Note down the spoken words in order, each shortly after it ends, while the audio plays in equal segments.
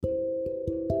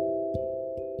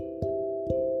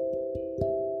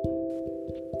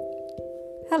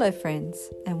Hello friends,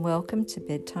 and welcome to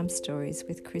Bedtime Stories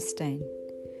with Christine.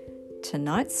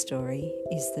 Tonight's story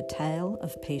is The Tale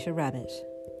of Peter Rabbit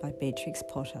by Beatrix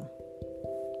Potter.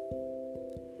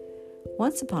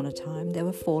 Once upon a time there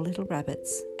were 4 little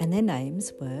rabbits, and their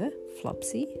names were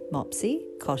Flopsy, Mopsy,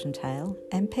 Cottontail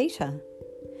and Peter.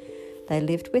 They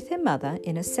lived with their mother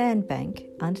in a sandbank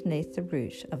underneath the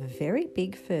root of a very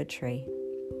big fir tree.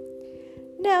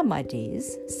 "Now, my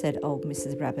dears," said old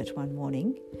Mrs. Rabbit one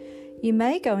morning, "you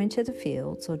may go into the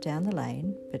fields or down the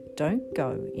lane, but don't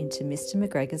go into Mr.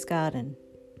 McGregor's garden.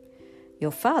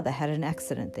 Your father had an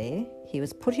accident there. He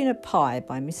was put in a pie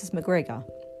by Mrs. McGregor.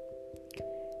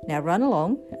 Now run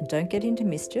along and don't get into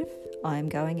mischief. I am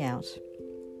going out."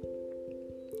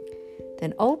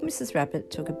 Then old Mrs.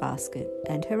 Rabbit took a basket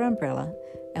and her umbrella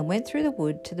and went through the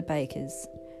wood to the baker's.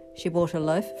 She bought a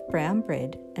loaf of brown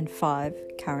bread and 5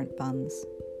 currant buns.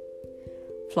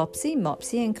 Flopsy,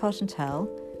 Mopsy and Cottontail,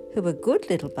 who were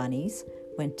good little bunnies,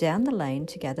 went down the lane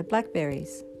to gather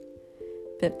blackberries.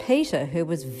 But Peter, who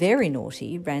was very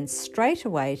naughty, ran straight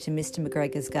away to Mr.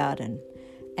 McGregor's garden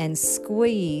and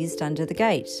squeezed under the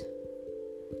gate.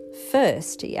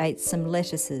 First he ate some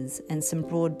lettuces and some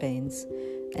broad beans,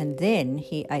 and then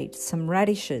he ate some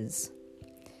radishes.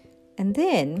 And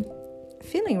then,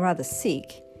 feeling rather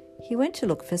sick, he went to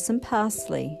look for some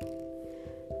parsley.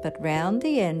 But round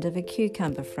the end of a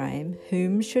cucumber frame,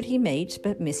 whom should he meet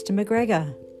but Mr.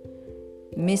 McGregor?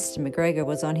 Mr. McGregor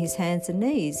was on his hands and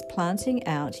knees planting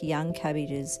out young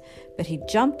cabbages, but he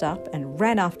jumped up and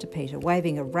ran after Peter,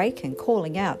 waving a rake and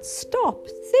calling out, "Stop,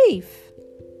 thief!"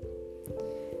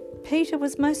 Peter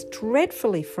was most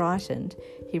dreadfully frightened.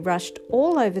 He rushed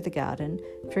all over the garden,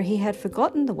 for he had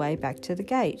forgotten the way back to the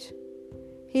gate.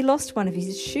 He lost one of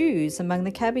his shoes among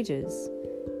the cabbages,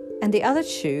 and the other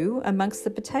shoe amongst the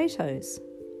potatoes.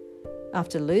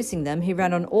 After losing them, he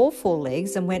ran on all 4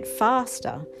 legs and went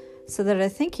faster, so that I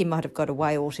think he might have got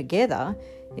away altogether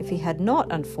if he had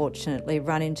not unfortunately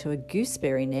run into a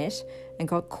gooseberry net and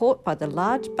got caught by the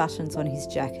large buttons on his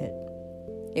jacket.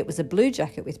 It was a blue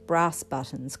jacket with brass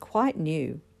buttons, quite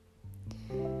new.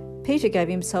 Peter gave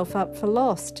himself up for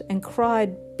lost and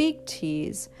cried big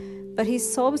tears, but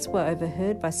his sobs were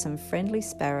overheard by some friendly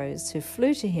sparrows who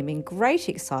flew to him in great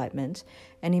excitement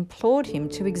and implored him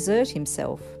to exert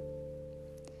himself.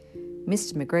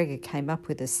 Mr. McGregor came up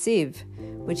with a sieve,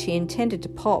 which he intended to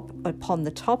pop upon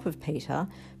the top of Peter,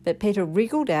 but Peter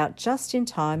wriggled out just in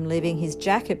time, leaving his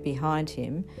jacket behind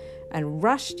him, and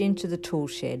rushed into the tool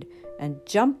shed and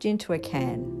jumped into a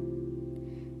can.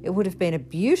 It would have been a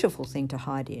beautiful thing to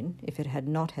hide in if it had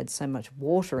not had so much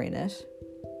water in it.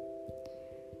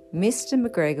 Mr.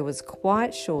 McGregor was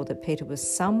quite sure that Peter was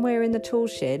somewhere in the tool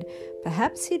shed,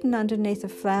 perhaps hidden underneath a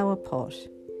flower pot.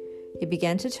 He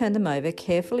began to turn them over,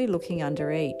 carefully looking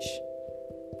under each.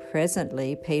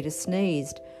 Presently Peter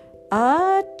sneezed.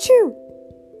 "Achoo!"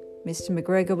 Mr.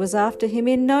 McGregor was after him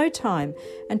in no time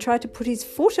and tried to put his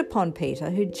foot upon Peter,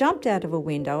 who jumped out of a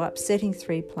window, upsetting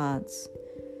 3 plants.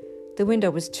 The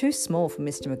window was too small for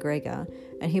Mr. McGregor,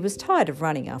 and he was tired of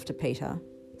running after Peter,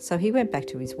 so he went back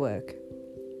to his work.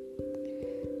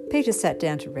 Peter sat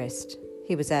down to rest.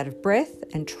 He was out of breath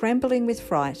and trembling with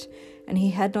fright, and he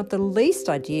had not the least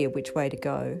idea which way to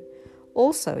go.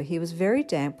 Also, he was very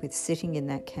damp with sitting in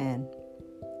that can.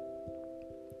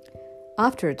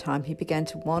 After a time he began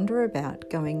to wander about,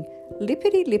 going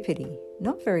lippity-lippity,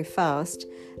 not very fast,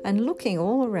 and looking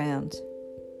all around.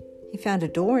 He found a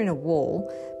door in a wall,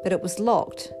 but it was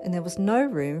locked, and there was no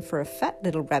room for a fat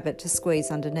little rabbit to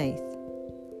squeeze underneath.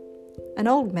 An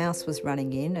old mouse was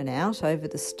running in and out over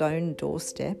the stone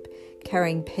doorstep,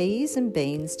 carrying peas and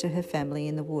beans to her family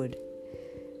in the wood.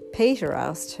 Peter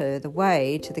asked her the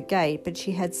way to the gate, but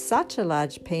she had such a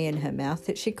large pea in her mouth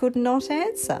that she could not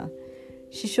answer.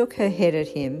 She shook her head at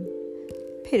him.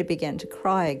 Peter began to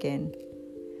cry again.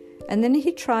 And then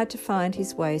he tried to find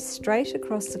his way straight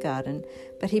across the garden,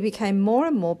 but he became more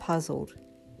and more puzzled.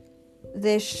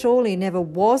 There surely never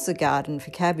was a garden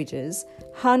for cabbages,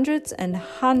 hundreds and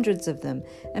hundreds of them,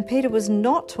 and Peter was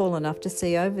not tall enough to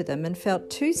see over them and felt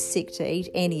too sick to eat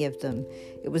any of them.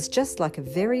 It was just like a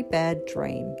very bad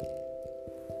dream.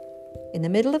 In the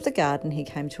middle of the garden he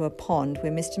came to a pond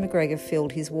where Mr. McGregor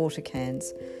filled his water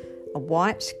cans. A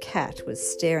white cat was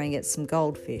staring at some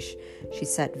goldfish. She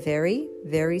sat very,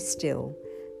 very still,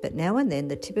 but now and then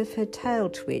the tip of her tail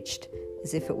twitched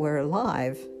as if it were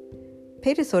alive.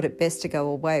 Peter thought it best to go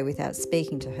away without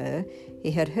speaking to her.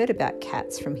 He had heard about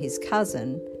cats from his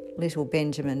cousin, little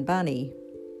Benjamin Bunny.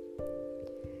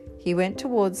 He went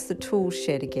towards the tool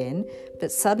shed again,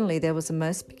 but suddenly there was a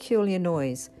most peculiar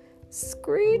noise.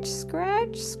 Screech,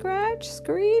 scratch, scratch,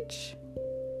 screech.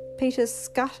 Peter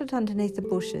scuttered underneath the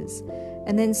bushes,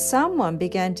 and then someone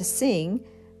began to sing,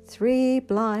 3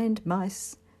 blind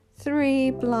mice,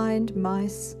 3 blind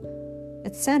mice.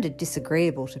 It sounded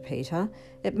disagreeable to Peter.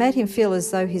 It made him feel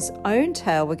as though his own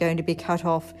tail were going to be cut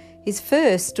off. His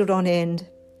fur stood on end.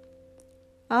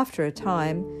 After a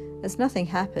time, as nothing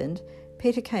happened,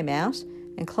 Peter came out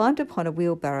and climbed upon a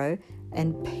wheelbarrow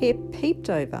and peeped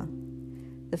over.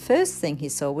 The first thing he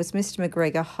saw was Mr.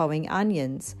 McGregor hoeing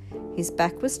onions. His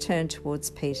back was turned towards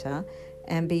Peter,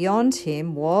 and beyond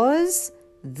him was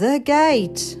the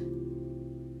gate.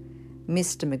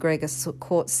 Mr. McGregor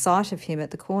caught sight of him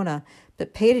at the corner,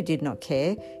 but Peter did not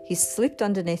care. He slipped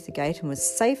underneath the gate and was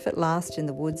safe at last in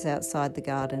the woods outside the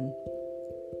garden.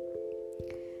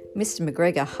 Mr.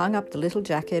 McGregor hung up the little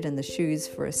jacket and the shoes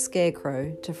for a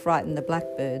scarecrow to frighten the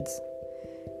blackbirds.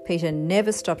 Peter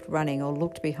never stopped running or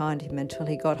looked behind him until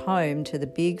he got home to the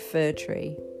big fir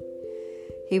tree.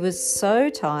 He was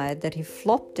so tired that he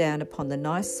flopped down upon the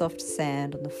nice soft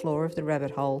sand on the floor of the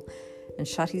rabbit hole and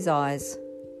shut his eyes.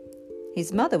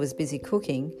 His mother was busy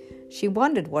cooking. She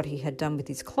wondered what he had done with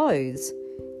his clothes.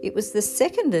 It was the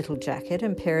second little jacket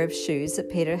and pair of shoes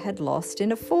that Peter had lost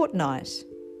in a fortnight.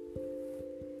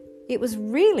 It was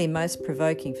really most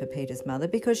provoking for Peter's mother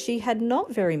because she had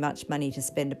not very much money to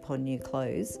spend upon new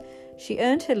clothes. She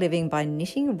earned her living by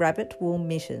knitting rabbit wool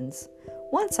mittens.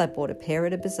 Once I bought a pair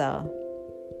at a bazaar.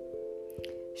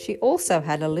 She also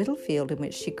had a little field in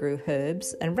which she grew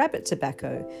herbs and rabbit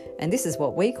tobacco, and this is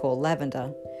what we call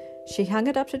lavender. She hung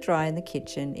it up to dry in the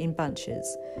kitchen in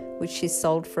bunches, which she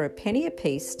sold for a penny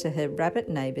apiece to her rabbit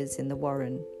neighbours in the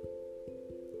warren.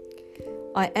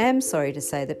 I am sorry to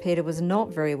say that Peter was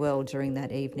not very well during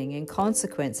that evening in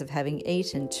consequence of having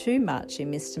eaten too much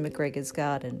in Mr. McGregor's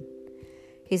garden.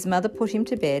 His mother put him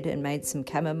to bed and made some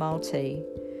chamomile tea,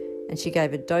 and she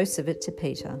gave a dose of it to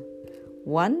Peter,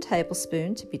 1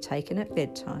 tablespoon to be taken at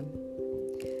bedtime.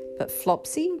 But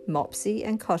Flopsy, Mopsy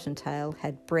and Cottontail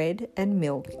had bread and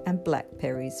milk and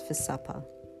blackberries for supper.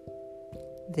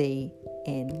 The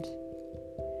end.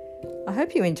 I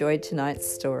hope you enjoyed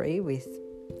tonight's story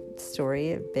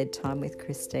of Bedtime with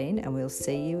Christine, and we'll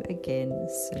see you again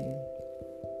soon.